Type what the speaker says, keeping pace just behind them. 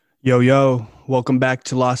Yo, yo, welcome back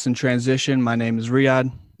to Lost in Transition. My name is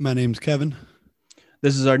Riyadh. My name's Kevin.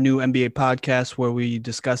 This is our new NBA podcast where we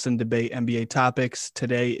discuss and debate NBA topics.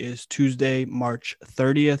 Today is Tuesday, March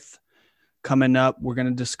 30th. Coming up, we're going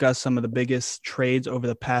to discuss some of the biggest trades over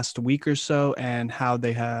the past week or so and how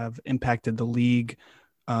they have impacted the league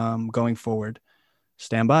going forward.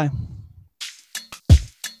 Stand by.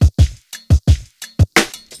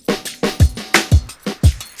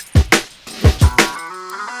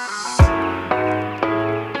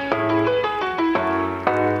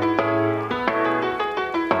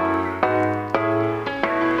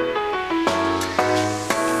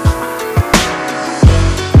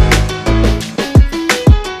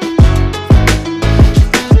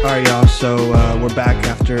 All right, y'all. So we're back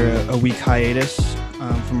after a week hiatus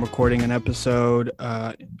from recording an episode.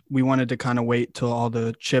 We wanted to kind of wait till all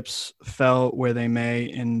the chips fell where they may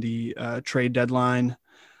in the trade deadline.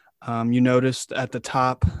 You noticed at the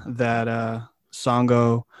top that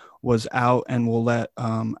Songo was out, and we'll let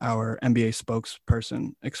our NBA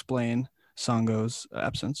spokesperson explain Songo's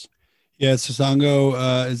absence. Yeah,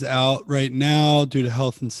 Sasongo is out right now due to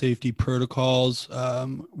health and safety protocols.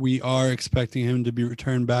 We are expecting him to be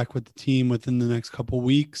returned back with the team within the next couple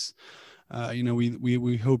weeks. We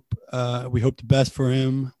hope the best for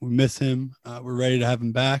him. We miss him. We're ready to have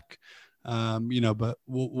him back. But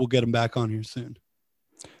we'll get him back on here soon.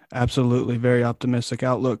 Absolutely, very optimistic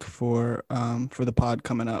outlook for the pod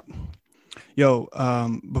coming up. Yo,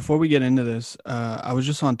 before we get into this, I was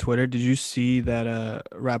just on Twitter. Did you see that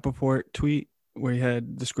Rappaport tweet where he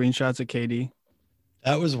had the screenshots of KD?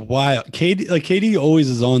 That was wild. KD always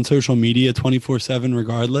is on social media 24/7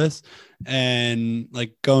 regardless, and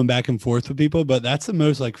like going back and forth with people, but that's the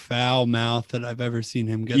most like foul mouth that I've ever seen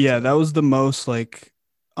him get Yeah, to. that was the most like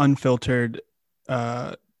unfiltered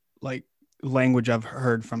like language I've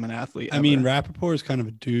heard from an athlete I ever. mean, Rappaport is kind of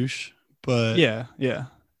a douche, but Yeah.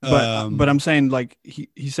 But I'm saying like he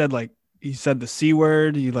said the C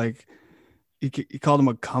word. He called him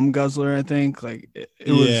a cum guzzler, I think. Like it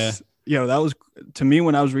yeah, was, that was to me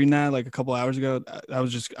when I was reading that like a couple hours ago. I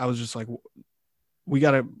was just like, we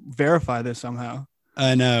got to verify this somehow.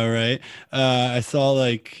 I know, right? I saw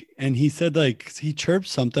and he said he chirped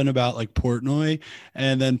something about like Portnoy,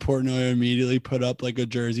 and then Portnoy immediately put up like a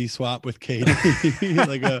jersey swap with KD,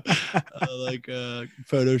 like a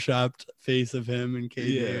photoshopped face of him and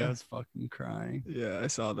KD. I Yeah, was fucking crying. yeah, I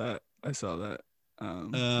saw that.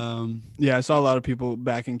 Um, Um, yeah, I saw a lot of people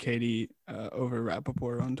backing Katie over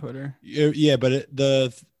Rappaport on Twitter. yeah, but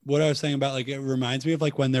what I was saying about like it reminds me of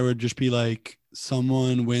like when there would just be like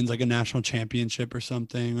someone wins like a national championship or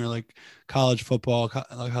something, or like college football,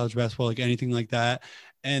 college basketball, like anything like that.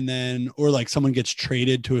 And then, or like someone gets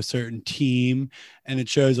traded to a certain team, and it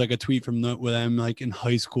shows like a tweet from with them like in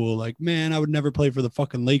high school, like, man, I would never play for the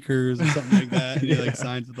fucking Lakers or something like that. And he like Yeah,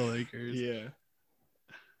 signs with the Lakers. yeah.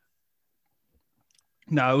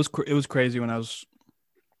 No, it was crazy when I was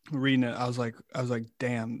reading it. I was like,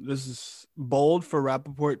 damn, this is bold for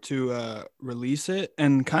Rappaport to release it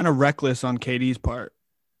and kind of reckless on KD's part.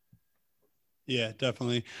 Yeah,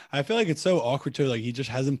 definitely. I feel like it's so awkward too. Like he just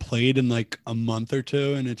hasn't played in like a month or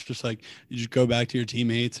two, and it's just like you just go back to your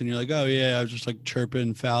teammates and you're like, oh yeah, I was just like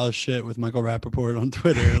chirping foul as shit with Michael Rappaport on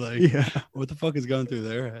Twitter. Like, Yeah, what the fuck is going through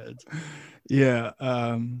their heads? yeah,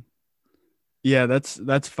 yeah.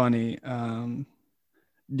 That's funny.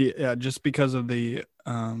 Yeah, just because of the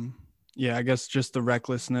yeah, I guess just the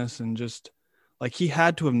recklessness and just like he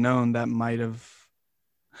had to have known that might have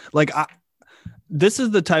like this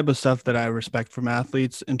is the type of stuff that I respect from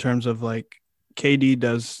athletes in terms of like KD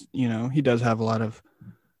does, he does have a lot of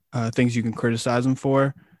things you can criticize him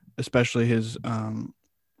for, especially his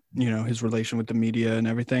his relation with the media and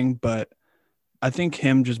everything. But I think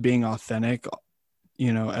him just being authentic,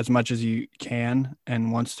 as much as he can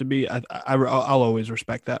and wants to be, I'll always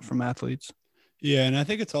respect that from athletes. Yeah, and I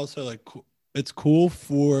think it's also like it's cool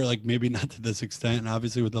for like maybe not to this extent, and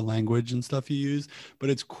obviously with the language and stuff you use, but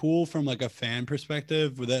it's cool from like a fan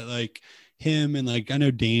perspective with that like him and like I know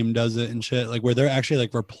Dame does it and shit, like where they're actually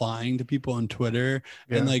like replying to people on Twitter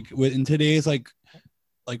and Yeah. like in today's like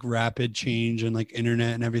rapid change and like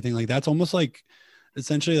internet and everything, like that's almost like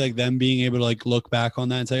essentially like them being able to like look back on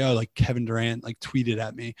that and say, oh, like Kevin Durant like tweeted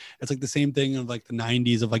at me. It's like the same thing of like the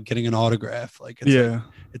 90s of like getting an autograph. Like it's like Yeah.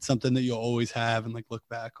 it's something that you'll always have and like look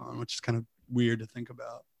back on, which is kind of weird to think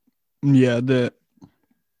about. Yeah. The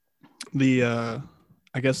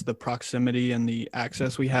I guess the proximity and the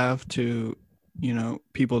access we have to,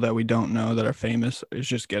 people that we don't know that are famous is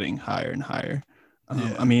just getting higher and higher. I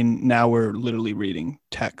Yeah. mean, now we're literally reading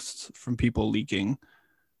texts from people leaking,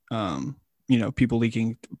 people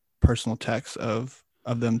leaking personal texts of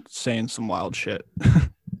of them saying some wild shit.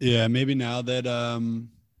 Yeah, maybe now that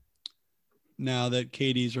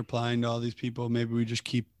Katie's replying to all these people, maybe we just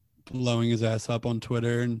keep blowing his ass up on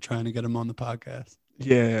Twitter and trying to get him on the podcast.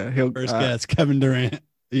 Yeah, he'll First guest, Kevin Durant.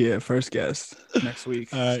 Yeah, first guest next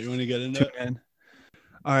week. All right, you want to get into it?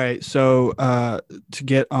 All right, so to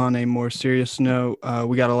get on a more serious note,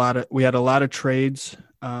 we had a lot of trades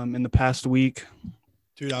in the past week.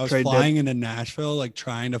 Dude, I was flying into Nashville, like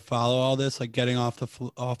trying to follow all this, like getting off the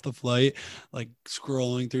flight, like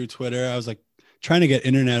scrolling through Twitter. I was like trying to get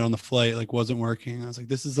internet on the flight, like wasn't working. I was like,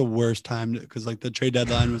 this is the worst time because like the trade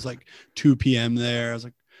deadline was like 2 p.m. there. I was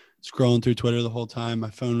like scrolling through Twitter the whole time.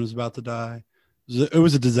 My phone was about to die. It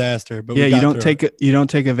was a disaster. But yeah, you don't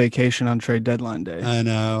take a vacation on trade deadline day. I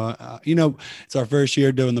know. It's our first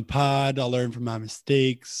year doing the pod. I'll learn from my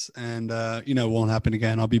mistakes, and it won't happen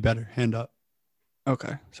again. I'll be better. Hand up.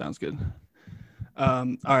 Okay, sounds good.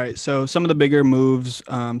 All right, so some of the bigger moves,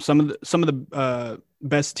 some of the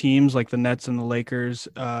best teams like the Nets and the Lakers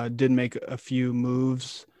did make a few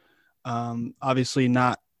moves. Obviously,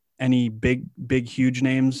 not any big, huge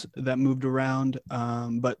names that moved around,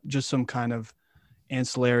 but just some kind of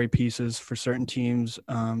ancillary pieces for certain teams.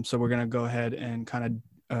 So we're gonna go ahead and kind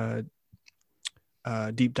of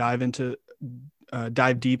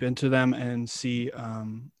dive deep into them and see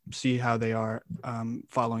how they are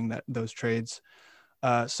following those trades.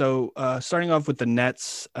 So starting off with the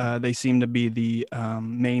Nets, they seem to be the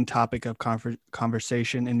main topic of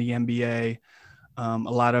conversation in the NBA. A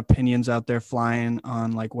lot of opinions out there flying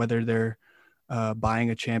on like whether they're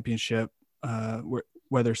buying a championship,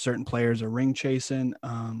 whether certain players are ring chasing.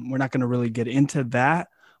 We're not going to really get into that,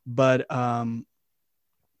 but the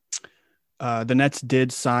Nets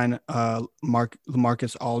did sign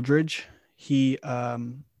LaMarcus Aldridge. He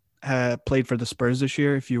had played for the Spurs this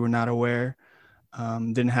year, if you were not aware.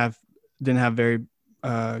 Didn't have very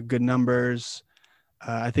good numbers.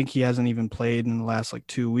 I think he hasn't even played in the last like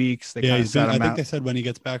 2 weeks. I think they said when he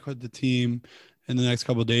gets back with the team in the next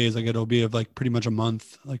couple of days, like it'll be of like pretty much a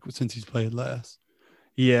month, like since he's played last.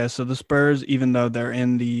 Yeah, so the Spurs, even though they're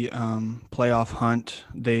in the playoff hunt,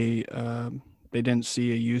 they didn't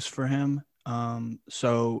see a use for him.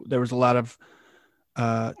 So there was a lot of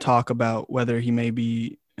talk about whether he may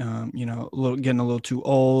be, getting a little too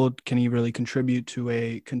old. Can he really contribute to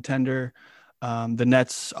a contender? The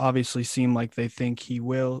Nets obviously seem like they think he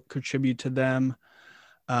will contribute to them.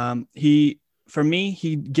 For me,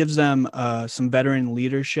 he gives them some veteran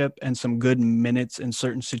leadership and some good minutes in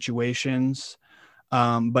certain situations.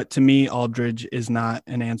 But to me, Aldridge is not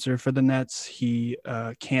an answer for the Nets. He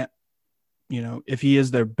can't, if he is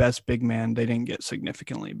their best big man, they didn't get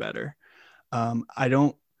significantly better.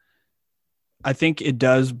 I think it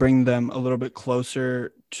does bring them a little bit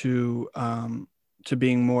closer to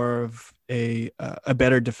being more of a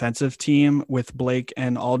better defensive team with Blake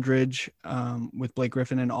and Aldridge, with Blake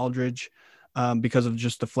Griffin and Aldridge, because of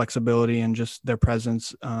just the flexibility and just their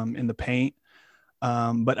presence in the paint.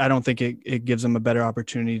 But I don't think it gives them a better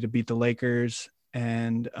opportunity to beat the Lakers.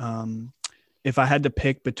 And if I had to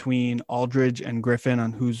pick between Aldridge and Griffin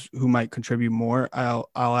on who might contribute more,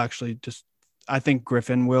 I think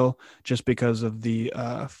Griffin will, just because of the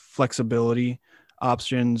flexibility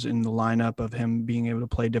options in the lineup of him being able to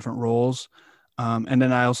play different roles. And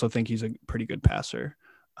then I also think he's a pretty good passer.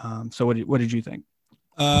 So what did you think?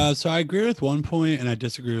 So I agree with one point and I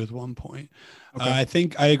disagree with one point. Okay. I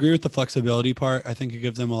think I agree with the flexibility part. I think it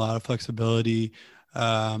gives them a lot of flexibility.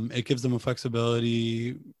 It gives them a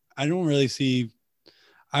flexibility.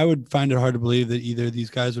 I would find it hard to believe that either of these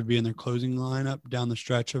guys would be in their closing lineup down the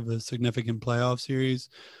stretch of a significant playoff series.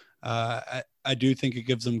 I do think it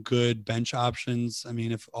gives them good bench options. I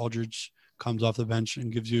mean, if Aldridge comes off the bench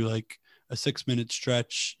and gives you like a 6-minute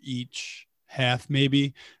stretch each half,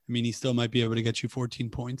 maybe, I mean, he still might be able to get you 14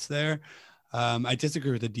 points there. I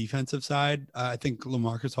disagree with the defensive side. I think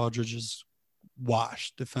LaMarcus Aldridge is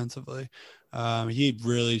washed defensively. He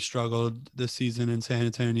really struggled this season in San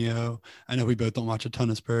Antonio. I know we both don't watch a ton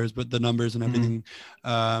of Spurs, but the numbers and everything,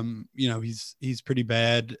 he's pretty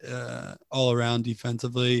bad all around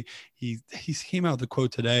defensively. He came out with a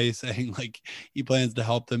quote today saying like he plans to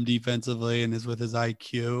help them defensively and is with his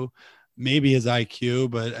IQ, maybe his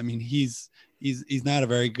IQ, but I mean, he's not a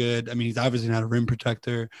very good, I mean, he's obviously not a rim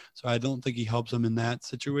protector, so I don't think he helps them in that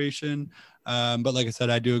situation. But like I said,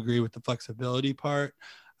 I do agree with the flexibility part.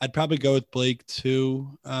 I'd probably go with Blake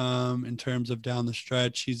too, in terms of down the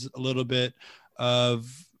stretch. He's definitely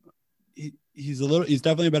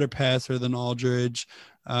a better passer than Aldridge.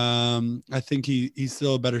 I think he's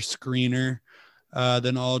still a better screener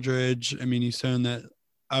than Aldridge. I mean, he's shown that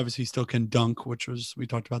obviously he still can dunk, we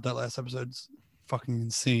talked about that last episode. fucking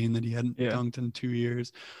insane that he hadn't Yeah. dunked in 2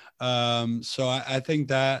 years. So I think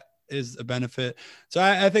that is a benefit. So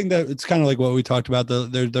I think that it's kind of like what we talked about.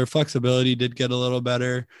 Their flexibility did get a little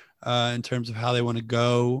better in terms of how they want to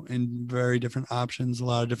go in very different options, a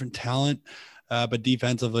lot of different talent. But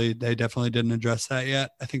defensively, they definitely didn't address that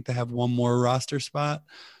yet. I think they have one more roster spot.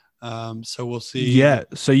 So we'll see. Yeah.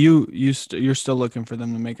 So you're still looking for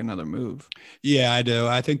them to make another move. Yeah, I do.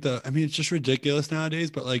 I think I mean, it's just ridiculous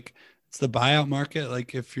nowadays, but like it's the buyout market.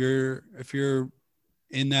 Like if you're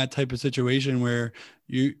in that type of situation where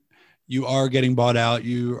you you are getting bought out,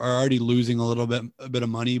 you are already losing a bit of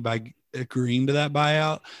money by agreeing to that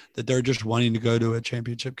buyout, that they're just wanting to go to a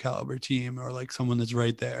championship caliber team or like someone that's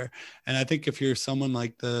right there. And I think if you're someone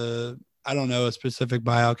like I don't know, a specific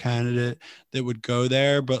buyout candidate that would go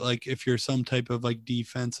there, but like if you're some type of like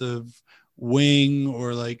defensive wing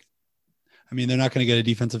or like, I mean, they're not going to get a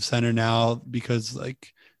defensive center now because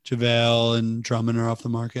like JaVale and Drummond are off the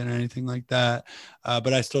market or anything like that.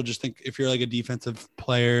 But I still just think if you're like a defensive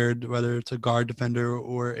player, whether it's a guard defender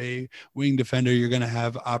or a wing defender, you're going to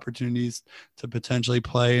have opportunities to potentially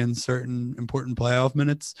play in certain important playoff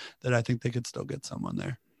minutes that I think they could still get someone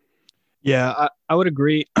there. Yeah, I would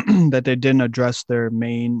agree that they didn't address their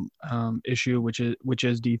main issue, which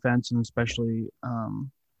is defense, and especially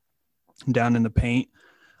down in the paint.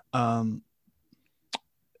 Um,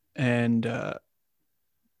 and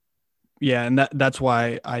yeah, and that's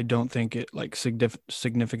why I don't think it like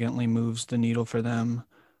significantly moves the needle for them.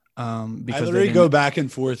 I Because they literally go didn't. back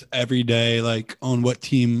and forth every day, like on what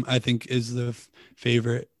team I think is the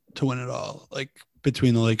favorite to win it all, like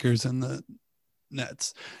between the Lakers and the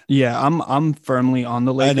Nets. Yeah, I'm firmly on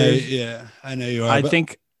the I know, Lakers. yeah, I know you are, I but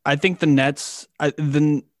think I think the Nets.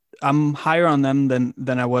 I'm higher on them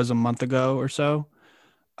than I was a month ago or so.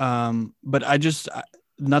 But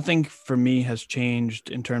nothing for me has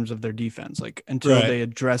changed in terms of their defense. Like until right. they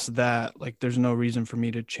address that, like there's no reason for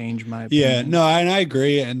me to change my Yeah, opinion. no, and I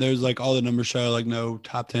agree. And there's like all the numbers show like no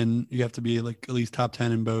top 10. You have to be like at least top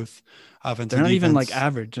 10 in both offense They're and not even like defense.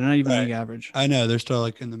 average. They're not even Right. league average. I know they're still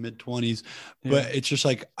like in the mid 20s, Yeah, but it's just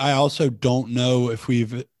like I also don't know if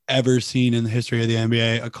we've ever seen in the history of the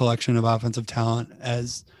NBA a collection of offensive talent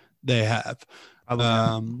as they have. probably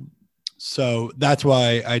not. Um, so that's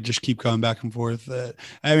why I just keep going back and forth.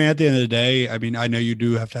 I mean, at the end of the day, I mean, I know you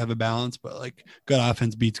do have to have a balance, but like good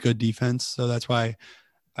offense beats good defense. So that's why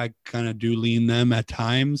I kind of do lean them at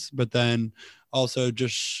times, but then also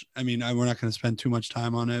just, I mean, we're not going to spend too much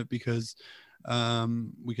time on it because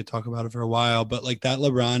we could talk about it for a while, but like that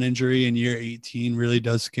LeBron injury in year 18 really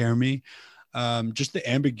does scare me. Just the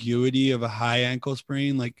ambiguity of a high ankle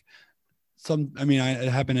sprain, like I mean, it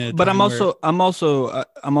happened at a But I'm time where, also I'm also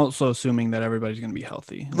I'm also assuming that everybody's going to be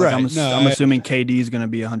healthy. Like right. No, I'm assuming KD is going to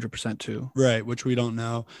be 100% too. right, which we don't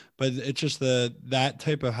know, but it's just that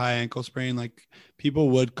type of high ankle sprain. Like people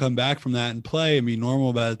would come back from that and play and be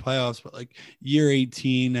normal by the playoffs, but like year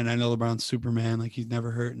 18, and I know LeBron's Superman, like he's never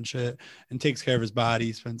hurt and shit, and takes care of his body,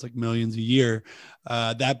 he spends like millions a year.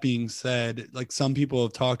 That being said, like some people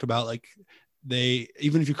have talked about like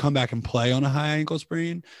even if you come back and play on a high ankle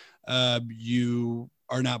sprain, you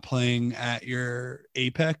are not playing at your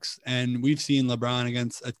apex. And we've seen LeBron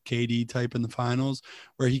against a KD type in the finals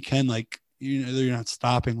where he can like, you're not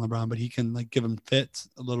stopping LeBron, but he can like give him fits,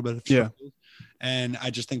 a little bit of Yeah, struggles. And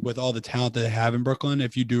I just think with all the talent that they have in Brooklyn,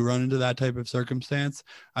 if you do run into that type of circumstance,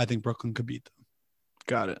 I think Brooklyn could beat them.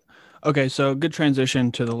 got it. Okay, so good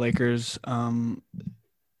transition to the Lakers.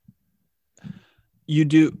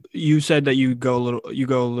 You said that you go a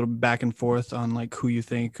little back and forth on like who you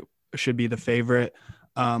think should be the favorite.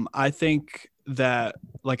 I think that,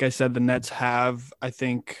 like I said, the Nets have, I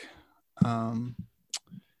think, um,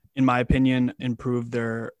 in my opinion, improved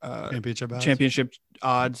their Championship odds. championship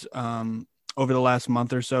odds over the last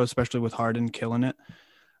month or so, especially with Harden killing it.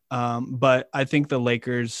 But I think the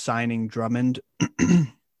Lakers signing Drummond,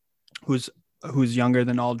 who's younger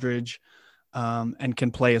than Aldridge, and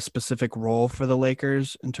can play a specific role for the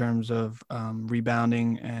Lakers in terms of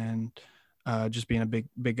rebounding and just being a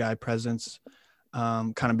big guy presence.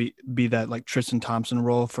 Kind of be that like Tristan Thompson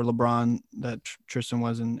role for LeBron that Tristan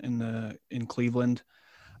was in Cleveland.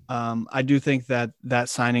 I do think that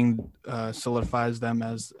signing solidifies them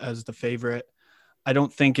as the favorite. I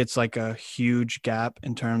don't think it's like a huge gap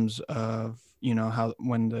in terms of how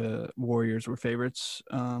when the Warriors were favorites,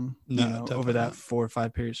 No, over definitely that not. 4 or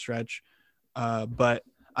 5 period stretch. But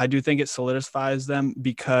I do think it solidifies them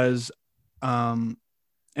because, and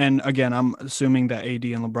again, I'm assuming that AD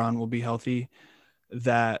and LeBron will be healthy.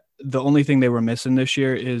 That the only thing they were missing this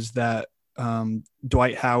year is that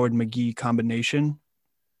Dwight Howard McGee combination.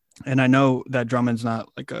 And I know that Drummond's not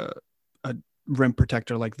like a rim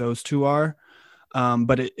protector like those two are.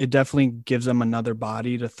 But it definitely gives them another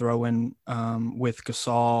body to throw in with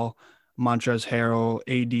Gasol, Montrezl Harrell,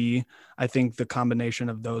 AD. I think the combination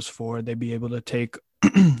of those four, they'd be able to take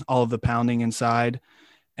all of the pounding inside,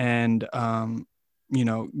 and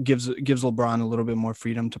gives LeBron a little bit more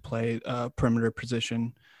freedom to play perimeter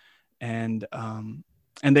position, and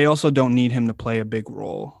they also don't need him to play a big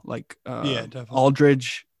role like Yeah, definitely.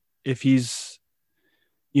 Aldridge. If he's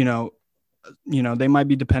they might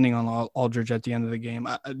be depending on Aldridge at the end of the game.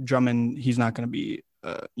 Drummond, he's not going to be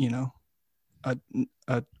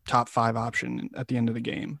a top 5 option at the end of the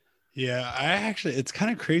game. Yeah, it's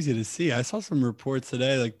kind of crazy to see. I saw some reports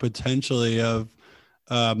today, like potentially of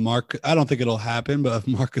Mark. I don't think it'll happen, but of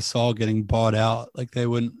Marc Gasol getting bought out, like they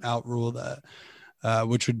wouldn't outrule that,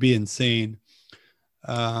 which would be insane.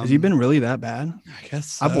 Has he been really that bad? I guess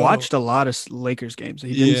so. I've watched a lot of Lakers games.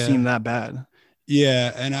 He didn't seem that bad.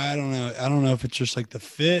 Yeah, and I don't know. I don't know if it's just like the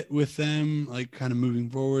fit with them, like kind of moving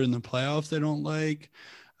forward in the playoffs they don't like.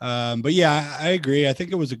 But yeah, I agree. I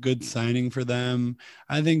think it was a good signing for them.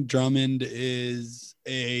 I think Drummond is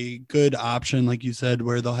a good option, like you said,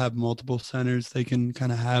 where they'll have multiple centers they can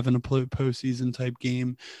kind of have in a postseason type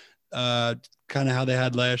game. Kind of how they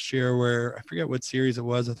had last year, where I forget what series it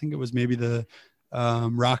was. I think it was maybe the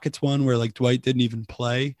Rockets one where like Dwight didn't even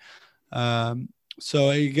play.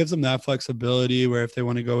 So it gives them that flexibility where if they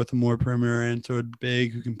want to go with a more perimeter oriented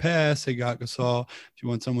big who can pass, they got Gasol. If you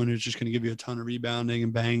want someone who's just going to give you a ton of rebounding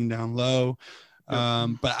and bang down low.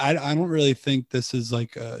 But I don't really think this is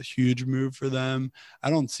like a huge move for them.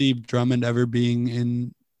 I don't see Drummond ever being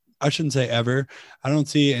in, I shouldn't say ever. I don't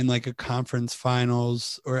see it in like a conference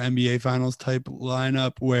finals or NBA finals type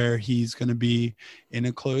lineup where he's going to be in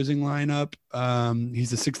a closing lineup.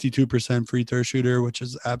 He's a 62% free throw shooter, which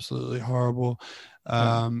is absolutely horrible.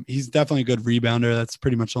 He's definitely a good rebounder. That's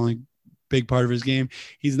pretty much the only big part of his game.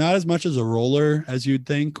 He's not as much as a roller as you'd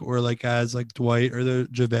think, or like as like Dwight or the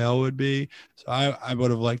JaVale would be. So I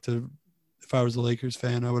would have liked to, if I was a Lakers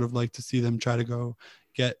fan, I would have liked to see them try to go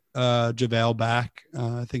get JaVale back.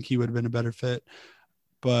 I think he would have been a better fit.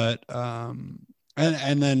 But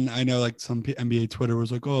and then I know like some NBA Twitter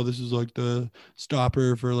was like, oh, this is like the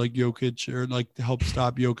stopper for like Jokic, or like to help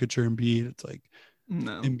stop Jokic or Embiid. It's like,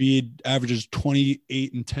 no. Embiid averages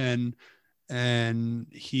 28 and 10, and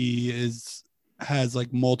he has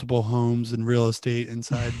like multiple homes and real estate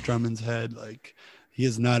inside Drummond's head. Like he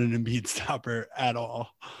is not an Embiid stopper at all.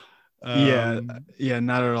 Yeah,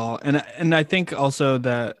 not at all. And I think also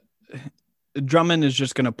that Drummond is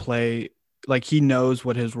just going to play like he knows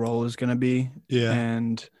what his role is going to be. Yeah.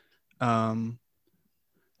 And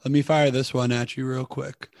let me fire this one at you real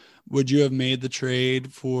quick. Would you have made the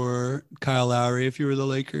trade for Kyle Lowry if you were the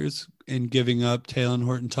Lakers, in giving up Talen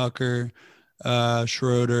Horton-Tucker,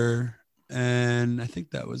 Schroeder, and I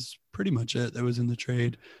think that was pretty much it that was in the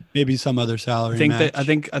trade. Maybe some other salary match. I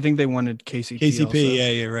think they wanted KCP. KCP, also.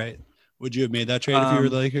 Yeah, right. Would you have made that trade if you were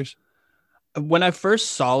the Lakers? When I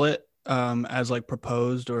first saw it as like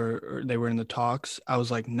proposed or they were in the talks, I was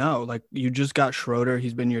like, no, like you just got Schroeder.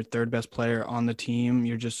 He's been your third best player on the team.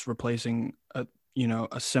 You're just replacing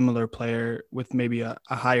a similar player with maybe a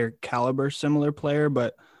higher caliber similar player,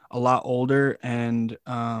 but a lot older and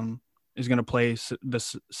is going to play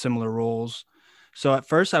the similar roles. So at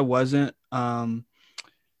first I wasn't.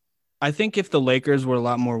 I think if the Lakers were a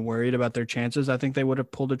lot more worried about their chances, I think they would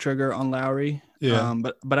have pulled the trigger on Lowry. Yeah.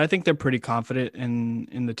 But I think they're pretty confident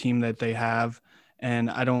in the team that they have. And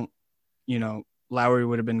I don't, Lowry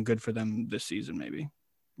would have been good for them this season,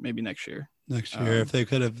 maybe next year. Next year, if they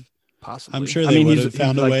could have. Possibly. I'm sure they would have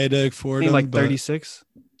found a way to afford him. Like 36?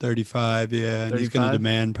 35, yeah. And 35? He's going to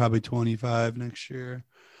demand probably 25 next year.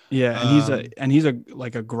 Yeah, and he's a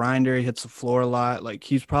like a grinder. He hits the floor a lot. Like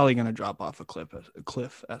he's probably going to drop off a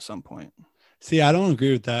cliff at some point. See, I don't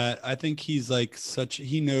agree with that. I think he's like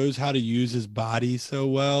he knows how to use his body so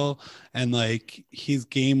well, and like his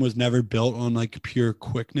game was never built on like pure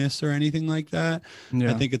quickness or anything like that.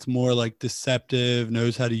 Yeah. I think it's more like deceptive,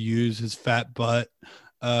 knows how to use his fat butt,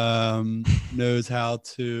 knows how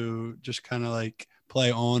to just kind of like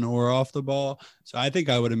play on or off the ball. So I think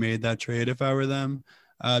I would have made that trade if I were them.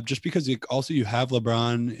 Just because you have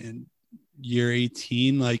LeBron in year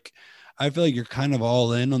 18, like I feel like you're kind of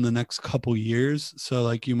all in on the next couple years. So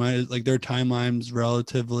like you might like their timeline's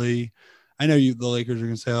relatively. I know the Lakers are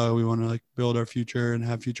gonna say, oh, we want to like build our future and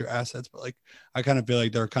have future assets, but like I kind of feel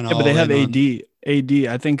like they're kind of. Yeah, but they have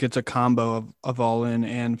AD. I think it's a combo of all in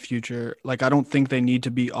and future. Like I don't think they need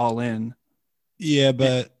to be all in. Yeah,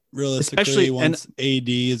 but. Realistically, especially once AD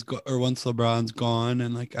is or once LeBron's gone,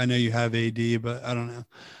 and like I know you have AD, but I don't know.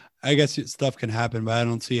 I guess stuff can happen, but I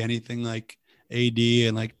don't see anything like AD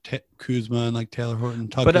and like Kuzma and like Taylor Horton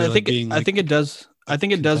But Tucker like being I like think it does. a I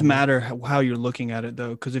think it does contender. matter how you're looking at it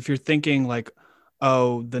though, because if you're thinking like,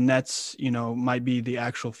 oh, the Nets, might be the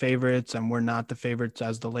actual favorites and we're not the favorites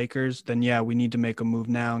as the Lakers, then yeah, we need to make a move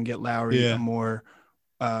now and get Lowry a Yeah. more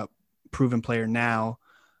uh, proven player now.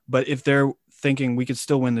 But if they're thinking we could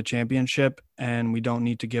still win the championship and we don't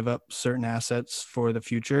need to give up certain assets for the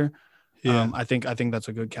future, Yeah. I think that's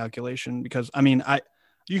a good calculation because I mean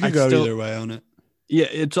You I could go still either way on it.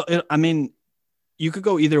 yeah I mean you could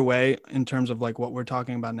go either way in terms of like what we're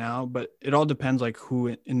talking about now, but it all depends like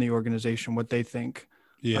who in the organization, what they think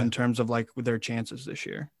Yeah. in terms of like their chances this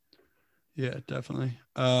year. Yeah, definitely.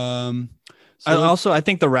 I So let's also I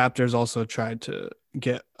think the Raptors also tried to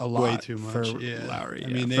get a way lot too much. for Yeah. Lowry, I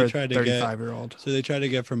yeah, mean, they for a tried to get 35-year-old. so they tried to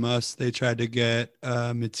get from us, they tried to get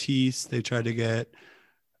Matisse, they tried to get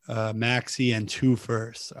Maxi and two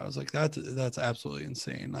firsts. I was like, that's absolutely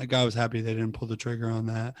insane. Like I was happy they didn't pull the trigger on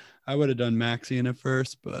that. I would have done Maxi in it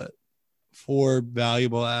first, but for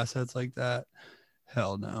valuable assets like that,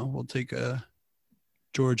 hell no. We'll take a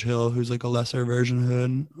George Hill, who's like a lesser version of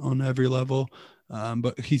him on every level.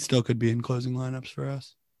 But he still could be in closing lineups for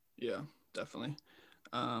us. Yeah, definitely.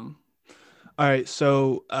 Um, all right,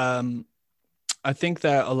 so I think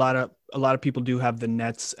that a lot of people do have the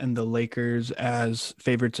Nets and the Lakers as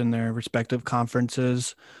favorites in their respective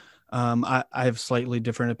conferences. I have slightly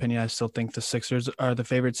different opinion. I still think the Sixers are the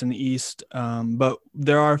favorites in the East, but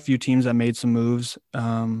there are a few teams that made some moves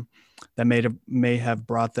that may have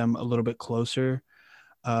brought them a little bit closer.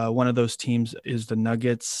 One of those teams is the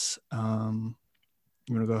Nuggets. I'm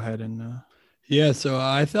gonna go ahead and Yeah, so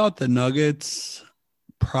I thought the Nuggets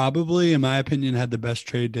probably, in my opinion, had the best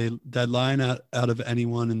deadline out of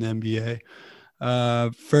anyone in the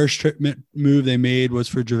NBA. First move they made was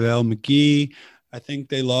for JaVale McGee. I think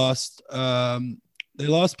they lost Plumlee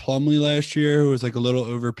last year, who was like a little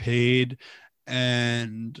overpaid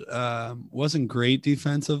and wasn't great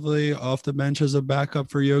defensively off the bench as a backup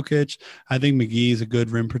for Jokic. I think McGee's a good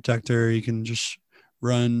rim protector. He can just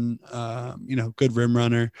run, good rim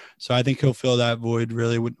runner. So I think he'll fill that void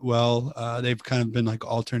really well. They've kind of been like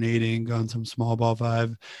alternating on some small ball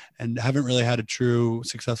five and haven't really had a true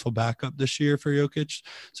successful backup this year for Jokic.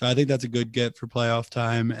 So I think that's a good get for playoff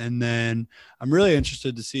time. And then I'm really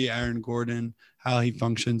interested to see Aaron Gordon, how he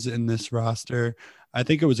functions in this roster. I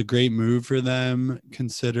think it was a great move for them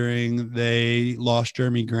considering they lost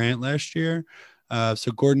Jeremy Grant last year.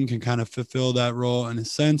 So Gordon can kind of fulfill that role in a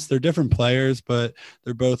sense. They're different players, but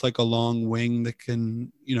they're both like a long wing that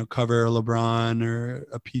can, cover a LeBron or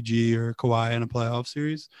a PG or a Kawhi in a playoff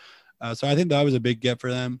series. So I think that was a big get for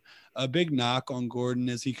them. A big knock on Gordon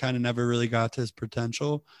is he kind of never really got to his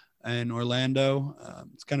potential in Orlando.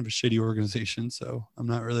 It's kind of a shitty organization, so I'm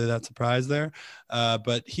not really that surprised there.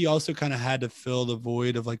 But he also kind of had to fill the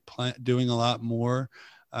void of like doing a lot more.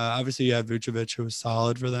 Obviously, you have Vucevic, who was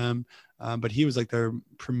solid for them, but he was like their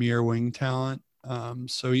premier wing talent.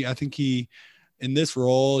 I think in this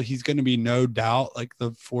role, he's going to be no doubt like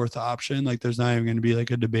the fourth option. Like there's not even going to be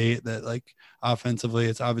like a debate that like offensively,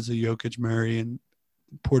 it's obviously Jokic, Murray, and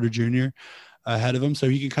Porter Jr. ahead of him. So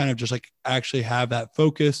he can kind of just like actually have that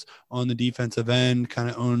focus on the defensive end, kind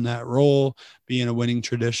of own that role, be in a winning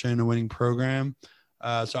tradition, a winning program.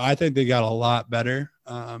 So I think they got a lot better.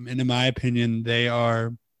 And in my opinion, they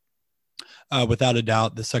are without a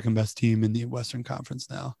doubt the second best team in the Western Conference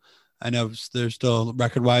now. I know they're still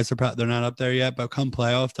record wise, they're not up there yet, but come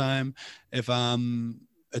playoff time, if I'm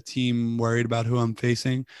a team worried about who I'm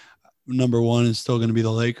facing, number one is still going to be the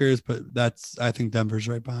Lakers, but I think Denver's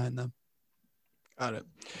right behind them. got it.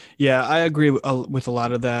 Yeah, I agree with a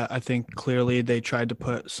lot of that. I think clearly they tried to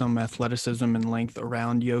put some athleticism and length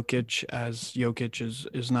around Jokic, as Jokic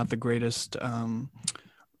is not the greatest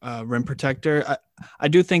rim protector. I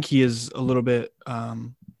do think he is a little bit.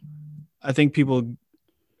 I think people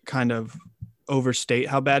kind of overstate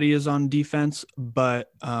how bad he is on defense, but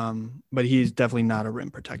he's definitely not a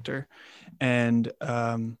rim protector, and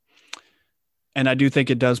I do think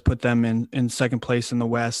it does put them in second place in the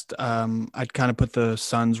West. I'd kind of put the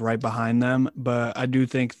Suns right behind them, but I do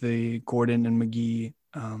think the Gordon and McGee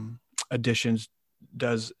additions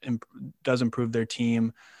does improve their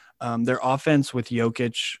team. Their offense with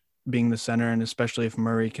Jokic being the center, and especially if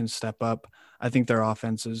Murray can step up, I think their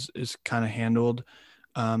offense is kind of handled.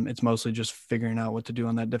 It's mostly just figuring out what to do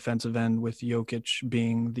on that defensive end with Jokic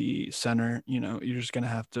being the center. You're just going to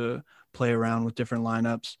have to play around with different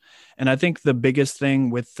lineups. And I think the biggest thing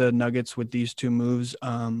with the Nuggets with these two moves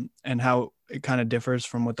and how it kind of differs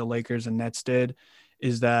from what the Lakers and Nets did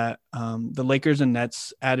is that the Lakers and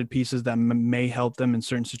Nets added pieces that may help them in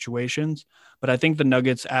certain situations. But I think the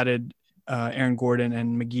Nuggets added Aaron Gordon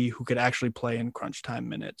and McGee who could actually play in crunch time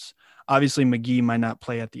minutes. Obviously, McGee might not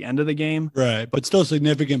play at the end of the game, right? But still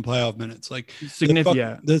significant playoff minutes. Like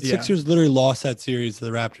significant. The Sixers literally lost that series to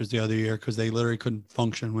the Raptors the other year because they literally couldn't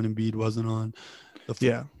function when Embiid wasn't on the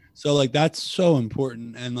floor. Yeah. So like that's so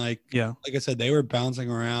important. And like Yeah. like I said, they were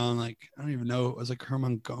bouncing around. Like I don't even know, it was like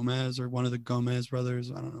Herman Gomez or one of the Gomez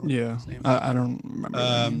brothers. I don't know. Yeah. I don't remember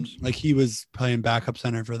their names. Like he was playing backup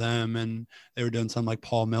center for them, and they were doing some like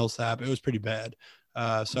Paul Millsap. It was pretty bad.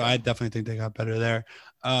 So I definitely think they got better there.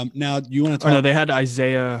 Now you want to talk? Oh, no, they had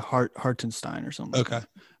Isaiah Hartenstein or something. Okay.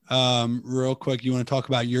 Real quick, you want to talk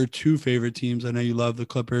about your two favorite teams? I know you love the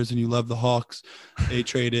Clippers and you love the Hawks. They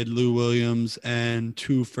traded Lou Williams and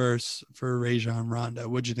 2 firsts for Rajon Rondo.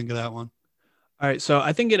 What'd you think of that one? All right, so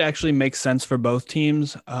I think it actually makes sense for both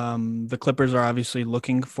teams. The Clippers are obviously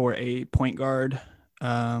looking for a point guard.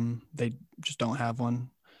 They just don't have one.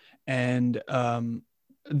 And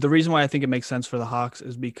the reason why I think it makes sense for the Hawks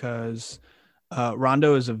is because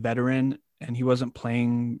Rondo is a veteran and he wasn't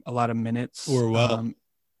playing a lot of minutes. Or well.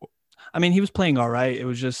 I mean, he was playing all right. It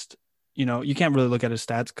was just, you can't really look at his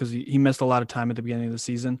stats because he missed a lot of time at the beginning of the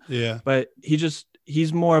season. Yeah. But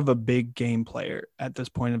he's more of a big game player at this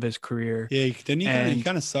point of his career. Yeah, he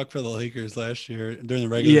kind of sucked for the Lakers last year during the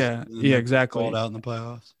regular season. Yeah, exactly. Called out in the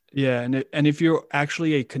playoffs. Yeah, and if you're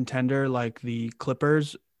actually a contender like the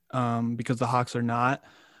Clippers, because the Hawks are not,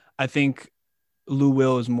 I think Lou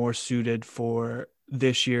Will is more suited for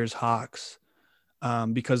this year's Hawks.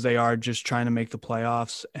 Because they are just trying to make the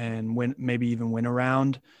playoffs and win, maybe even win a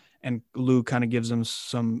round. And Lou kind of gives them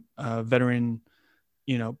some veteran,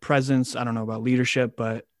 presence. I don't know about leadership,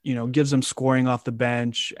 but, gives them scoring off the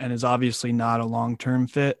bench and is obviously not a long-term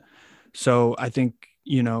fit. So I think,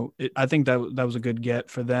 I think that was a good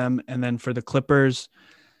get for them. And then for the Clippers,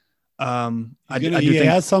 he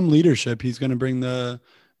has some leadership. He's going to bring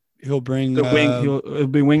He'll bring the wing. He'll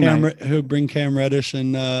be wing. He'll bring Cam Reddish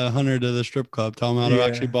and Hunter to the strip club. Tell them how to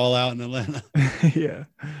actually ball out in Atlanta. Yeah,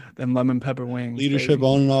 them lemon pepper wings. Leadership baby.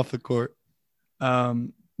 On and off the court.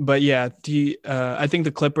 But yeah, I think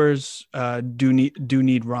the Clippers do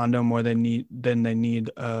need Rondo more than they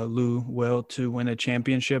need Lou Will to win a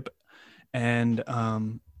championship, and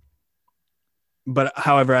but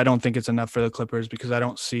however, I don't think it's enough for the Clippers because I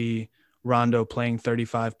don't see Rondo playing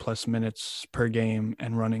 35 plus minutes per game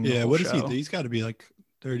and running. Yeah, what is he? He's got to be like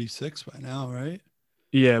 36 by now, right?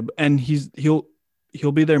 Yeah, and he'll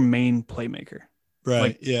be their main playmaker.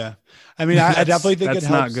 Right. Yeah. I mean, I definitely think it helps.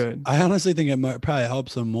 Not good. I honestly think it probably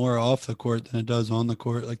helps them more off the court than it does on the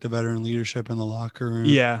court, like the veteran leadership in the locker room.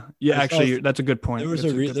 Yeah. Yeah. Actually, that's a good point. There was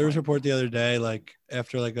a report the other day, like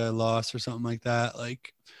after like a loss or something like that,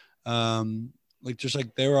 like just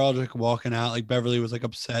like they were all just walking out. Like Beverly was like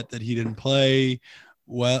upset that he didn't play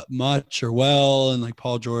much, and like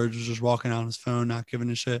Paul George was just walking out on his phone, not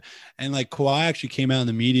giving a shit. And like Kawhi actually came out in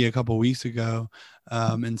the media a couple of weeks ago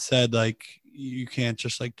and said like you can't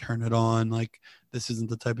just like turn it on. Like this isn't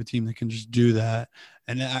the type of team that can just do that.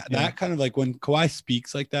 And that kind of like when Kawhi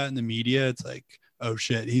speaks like that in the media, it's like, oh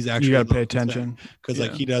shit, he's actually, you gotta pay attention because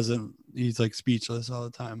like he's like speechless all the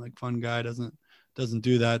time. Like fun guy doesn't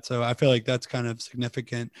do that. So I feel like that's kind of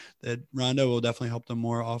significant that Rondo will definitely help them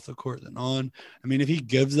more off the court than on. I mean, if he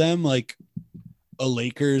gives them like a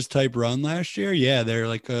Lakers type run last year, yeah, they're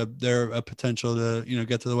a potential to,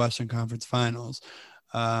 get to the Western Conference Finals.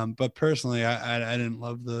 But personally, I didn't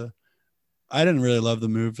really love the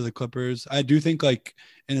move for the Clippers. I do think like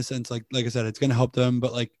in a sense, like I said, it's going to help them,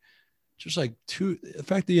 but like just like the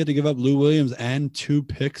fact that you had to give up Lou Williams and 2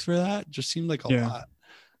 picks for that just seemed like a lot.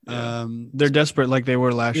 Yeah. They're desperate like they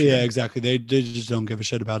were last year. Yeah, exactly. They just don't give a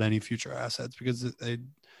shit about any future assets because they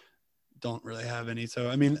don't really have any. So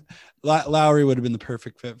I mean, Lowry would have been the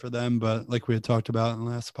perfect fit for them, but like we had talked about in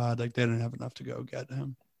the last pod, like they didn't have enough to go get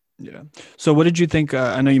him. Yeah. So what did you think?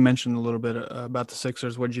 I know you mentioned a little bit about the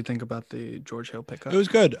Sixers. What did you think about the George Hill pickup? It was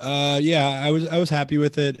good. Yeah, I was happy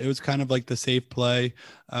with it. It was kind of like the safe play.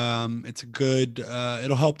 It's a good.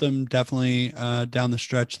 It'll help them definitely down the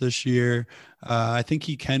stretch this year. I think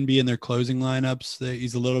he can be in their closing lineups.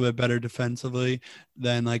 He's a little bit better defensively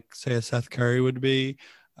than like say a Seth Curry would be.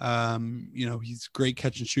 He's great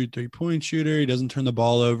catch and shoot 3-point shooter. He doesn't turn the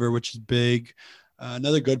ball over, which is big.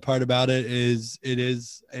 Another good part about it is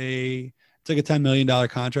it's like a $10 million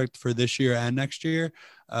contract for this year and next year.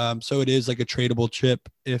 So it is like a tradable chip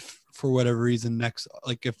if for whatever reason if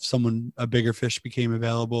a bigger fish became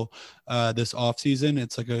available this off season,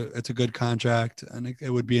 it's a good contract and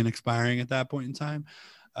it would be an expiring at that point in time.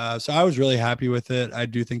 So I was really happy with it. I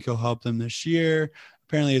do think he'll help them this year,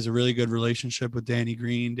 apparently has a really good relationship with Danny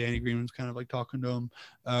Green. Danny Green was kind of like talking to him,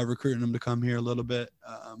 recruiting him to come here a little bit.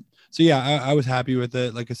 So yeah, I was happy with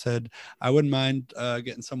it. Like I said, I wouldn't mind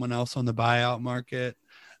getting someone else on the buyout market.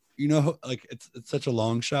 Like it's such a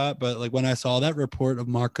long shot, but like when I saw that report of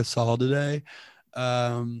Marc Gasol today,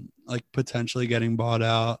 like potentially getting bought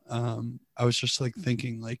out, I was just like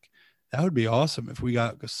thinking like that would be awesome if we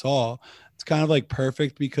got Gasol. It's kind of like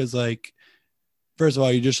perfect because like first of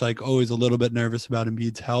all, you're just like always a little bit nervous about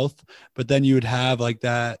Embiid's health, but then you would have like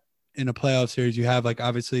that in a playoff series. You have like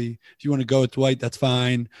obviously if you want to go with Dwight, that's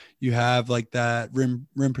fine. You have like that rim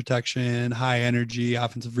protection, high energy,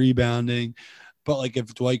 offensive rebounding. But like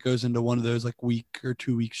if Dwight goes into one of those like week or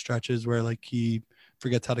 2 week stretches where like he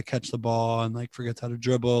forgets how to catch the ball and like forgets how to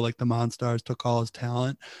dribble, like the Monstars took all his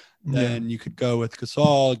talent, then you could go with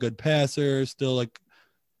Gasol, a good passer, still like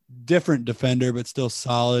different defender, but still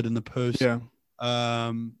solid in the post. Yeah.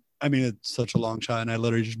 I mean, it's such a long shot, and I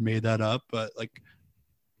literally just made that up. But like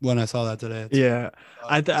when I saw that today,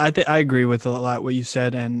 I agree with a lot what you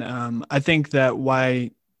said, and I think that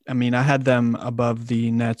I had them above the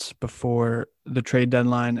Nets before the trade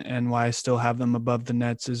deadline, and why I still have them above the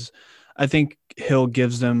Nets is I think Hill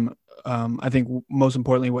gives them. I think most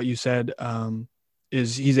importantly, what you said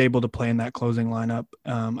is he's able to play in that closing lineup.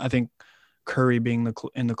 I think Curry being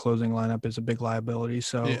in the closing lineup is a big liability.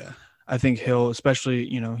 So yeah. I think Hill, especially,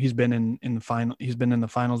 he's been in the final. He's been in the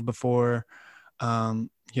finals before.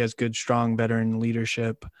 He has good, strong veteran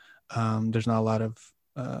leadership. There's not a lot of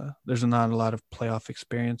playoff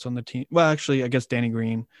experience on the team. Well, actually, I guess Danny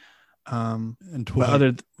Green, and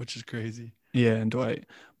Dwight, which is crazy. Yeah, and Dwight.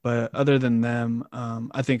 But other than them,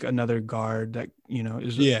 I think another guard that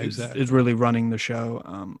is really running the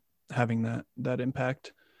show, having that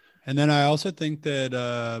impact. And then I also think that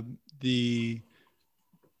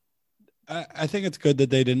I think it's good that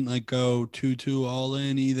they didn't like go too all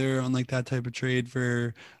in either on like that type of trade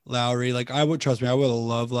for Lowry. Like I would trust me, I would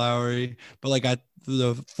love Lowry, but like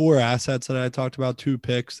the 4 assets that I talked about, 2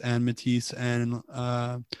 picks and Matisse and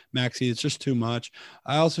Maxey, it's just too much.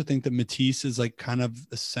 I also think that Matisse is like kind of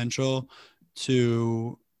essential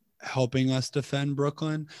to helping us defend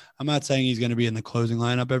Brooklyn. I'm not saying he's going to be in the closing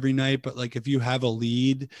lineup every night, but like if you have a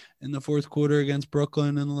lead in the fourth quarter against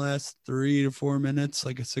Brooklyn in the last 3 to 4 minutes,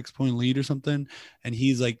 like a 6-point lead or something, and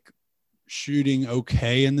he's like shooting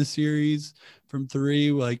okay in the series from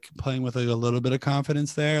 3, like playing with like a little bit of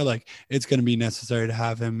confidence there, like it's going to be necessary to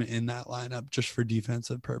have him in that lineup just for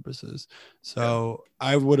defensive purposes. So yeah.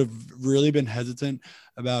 I would have really been hesitant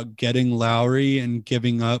about getting Lowry and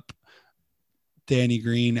giving up Danny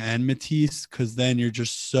Green and Matisse, because then you're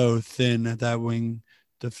just so thin at that wing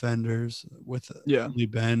defenders with only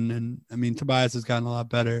Ben. And I mean, Tobias has gotten a lot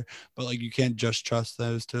better, but like you can't just trust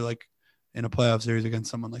those to like in a playoff series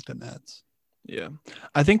against someone like the Nets. Yeah,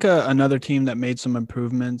 I think another team that made some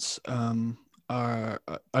improvements are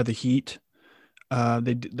the Heat.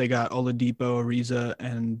 They got Oladipo, Ariza,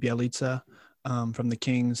 and Bjelica from the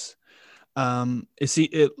Kings.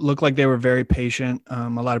 It looked like they were very patient. A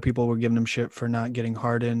lot of people were giving them shit for not getting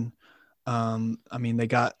Harden. I mean, they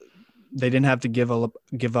didn't have to give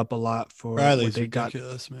up a lot for Bradley's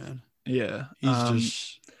ridiculous, man. Yeah,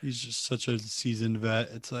 he's just such a seasoned vet.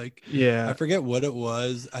 It's like, yeah, I forget what it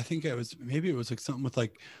was. I think it was like something with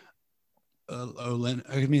like Olynyk.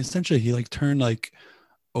 I mean, essentially he like turned like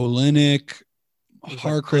Olynyk,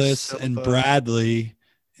 Harkless, and Bradley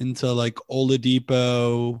into like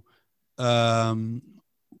Oladipo.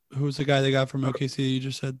 Who was the guy they got from OKC? You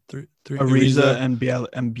just said three. Ariza and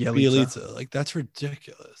Bjelica. Like that's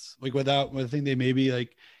ridiculous. Like I think they maybe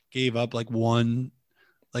like gave up like one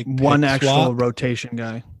actual swap. Rotation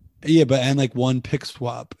guy. Yeah, and like one pick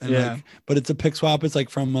swap. And like, but it's a pick swap. It's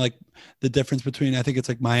like from like the difference between, I think it's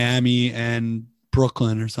like Miami and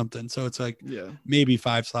Brooklyn or something. So it's like maybe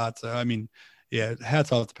 5 slots. So I mean, yeah,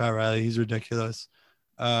 hats off to Pat Riley. He's ridiculous.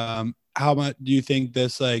 How much do you think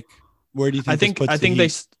this like? Where do you think?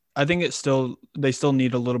 I think they still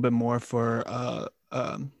need a little bit more for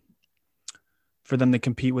them to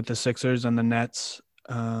compete with the Sixers and the Nets.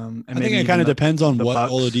 And I think it kind of depends on what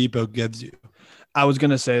Bucks. Oladipo gives you. I was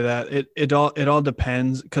gonna say that it all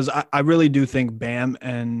depends, because I really do think Bam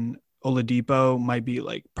and Oladipo might be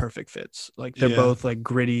like perfect fits. Like they're both like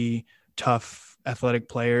gritty, tough, athletic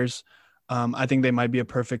players. I think they might be a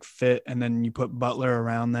perfect fit, and then you put Butler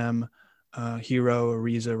around them. Hero,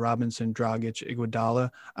 Ariza, Robinson, Dragic,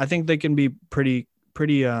 Iguodala. I think they can be pretty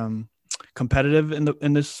competitive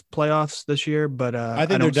in this playoffs this year, but I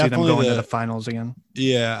don't see them going to the finals again.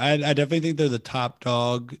 Yeah, I definitely think they're the top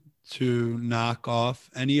dog to knock off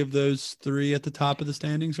any of those three at the top of the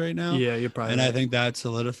standings right now. Yeah, you're probably And right. I think that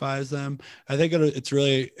solidifies them. I think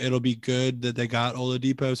it'll be good that they got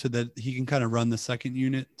Oladipo so that he can kind of run the second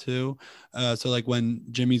unit too. So like when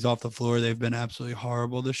Jimmy's off the floor, they've been absolutely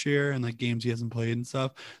horrible this year and like games he hasn't played and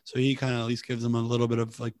stuff. So he kind of at least gives them a little bit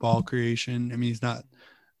of like ball creation. I mean, he's not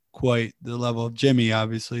quite the level of Jimmy,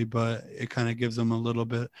 obviously, but it kind of gives them a little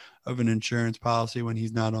bit of an insurance policy when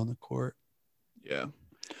he's not on the court. Yeah.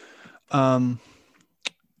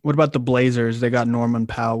 What about the Blazers? They got Norman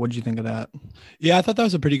Powell. What'd you think of that? Yeah, I thought that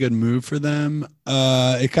was a pretty good move for them.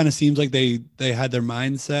 It kind of seems like they had their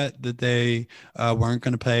mindset that they weren't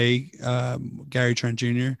going to pay Gary Trent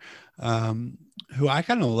Jr., who I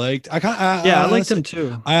kind of liked. I liked him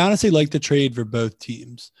too. I honestly liked the trade for both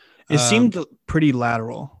teams. It seemed pretty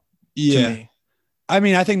lateral to me. I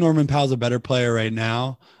mean, I think Norman Powell's a better player right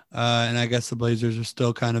now, and I guess the Blazers are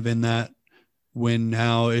still kind of in that win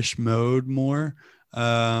now-ish mode more.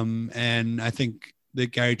 And I think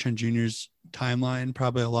that Gary Trent Jr.'s timeline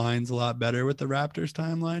probably aligns a lot better with the Raptors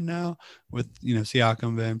timeline now with,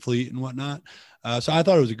 Siakam, Van Fleet and whatnot. So I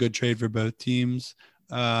thought it was a good trade for both teams.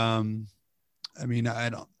 I mean, I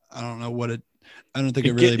don't know what I don't think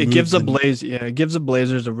it gives it gives the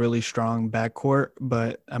Blazers a really strong backcourt,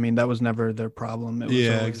 but I mean, that was never their problem. It was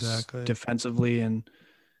always exactly defensively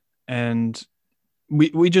and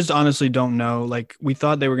we just honestly don't know. Like we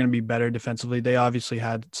thought they were going to be better defensively. They obviously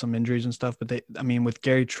had some injuries and stuff, but with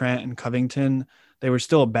Gary Trent and Covington, they were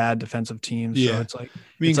still a bad defensive team. So it's like,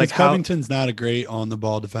 Covington's not a great on the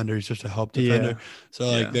ball defender. He's just a help defender.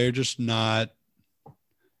 So they're just not.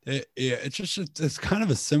 It's kind of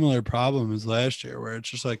a similar problem as last year where it's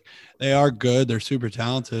just like they are good. They're super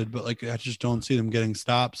talented, but like I just don't see them getting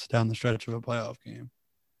stops down the stretch of a playoff game.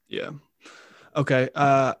 Yeah. Okay.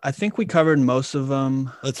 I think we covered most of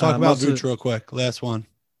them. Let's talk about Vooch real quick. Last one.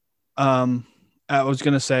 I was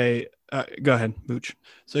going to say, go ahead, Vooch.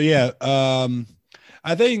 So,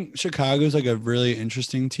 I think Chicago's like a really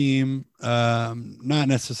interesting team. Not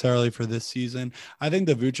necessarily for this season. I think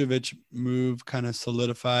the Vucevic move kind of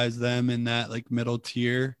solidifies them in that like middle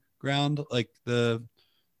tier ground, like the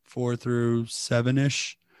 4 through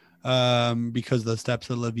 7-ish, because the steps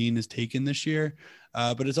that LaVine has taken this year.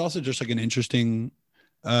 But it's also just like an interesting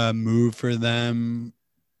move for them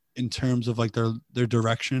in terms of like their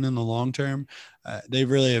direction in the long term. They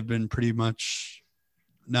really have been pretty much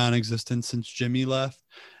non-existent since Jimmy left,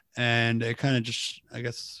 and it kind of just, I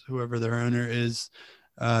guess whoever their owner is,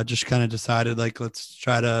 just kind of decided like let's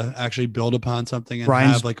try to actually build upon something and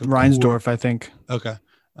have like a Reinsdorf, I think. Okay,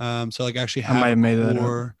 so like actually have a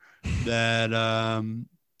core that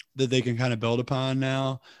they can kind of build upon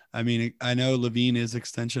now. I mean, I know LaVine is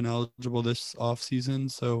extension eligible this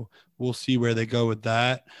offseason, so we'll see where they go with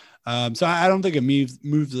that. So I don't think it moves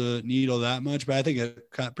the needle that much, but I think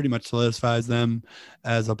it pretty much solidifies them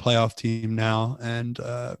as a playoff team now. And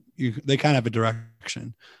they kind of have a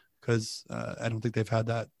direction because I don't think they've had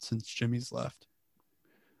that since Jimmy's left.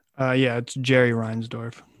 It's Jerry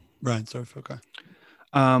Reinsdorf. Okay.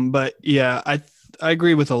 But yeah, I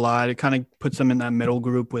agree with a lot. It kind of puts them in that middle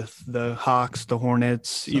group with the Hawks, the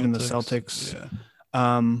Hornets, even the Celtics,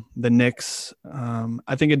 the Knicks.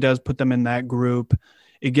 I think it does put them in that group.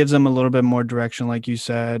 It gives them a little bit more direction, like you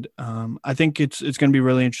said. I think it's going to be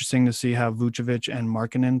really interesting to see how Vucevic and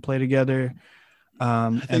Markkanen play together.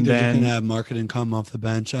 I think they're just going to have Markkanen come off the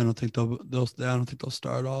bench. I don't think they'll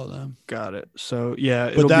start all of them. Got it. So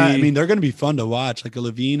yeah, but I mean, they're going to be fun to watch. Like a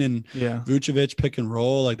LaVine and Vucevic pick and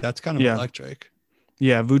roll, like that's kind of electric.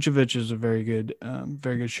 Yeah, Vucevic is a very good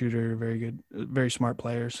shooter, very smart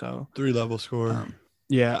player. So 3-level scorer.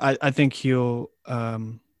 I think he'll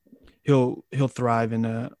thrive in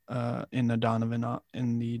the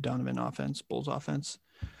Donovan offense, Bulls offense.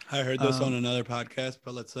 I heard this on another podcast,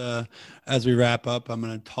 but let's as we wrap up, I'm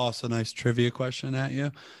going to toss a nice trivia question at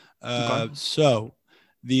you. Okay. So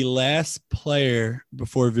the last player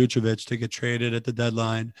before Vucevic to get traded at the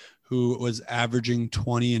deadline who was averaging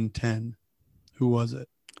 20 and 10, who was it?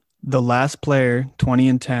 The last player 20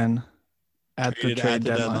 and 10 at the trade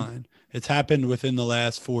deadline. It's happened within the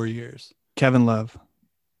last 4 years. Kevin Love.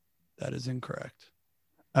 That is incorrect.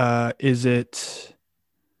 Is it?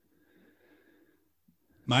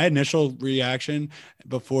 My initial reaction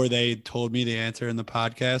before they told me the answer in the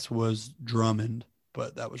podcast was Drummond,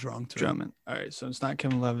 but that was wrong too. Drummond. All right, so it's not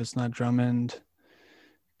Kevin Love. It's not Drummond.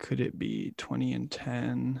 Could it be 20 and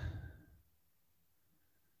 10?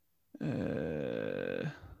 Hold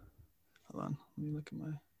on. Let me look at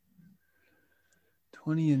my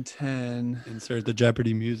 20 and 10. Insert the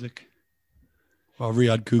Jeopardy music while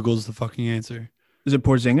Riyadh Googles the fucking answer. Is it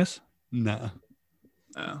Porzingis? No.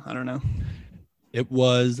 I don't know. It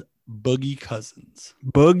was Boogie Cousins.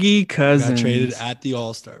 Boogie Got traded Cousins. at the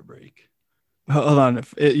All-Star break. Hold on.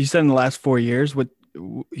 You said in the last 4 years, what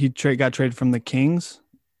got traded from the Kings,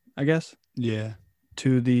 I guess, Yeah.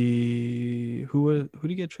 to the who did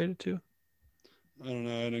he get traded to? I don't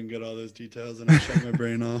know. I didn't get all those details and I shut my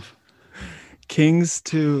brain off. Kings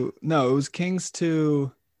to no, it was Kings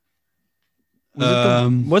to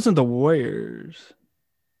wasn't the Warriors.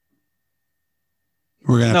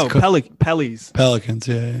 We're gonna have no Pellies. Pelicans,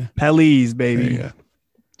 yeah. Pellies, There baby. you go.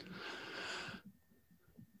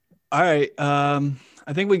 All right.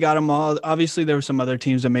 I think we got them all. Obviously, there were some other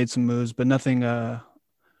teams that made some moves, but nothing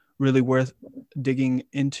really worth digging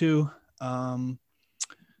into.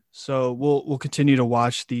 So we'll continue to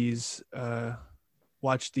watch these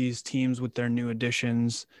teams with their new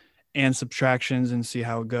additions and subtractions and see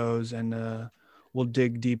how it goes. And we'll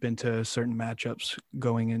dig deep into certain matchups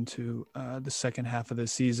going into the second half of the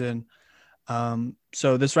season.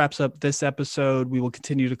 So this wraps up this episode. We will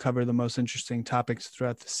continue to cover the most interesting topics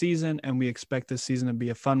throughout the season, and we expect this season to be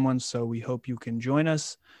a fun one. So we hope you can join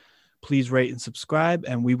us. Please rate and subscribe,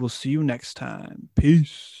 and we will see you next time.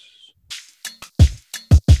 Peace.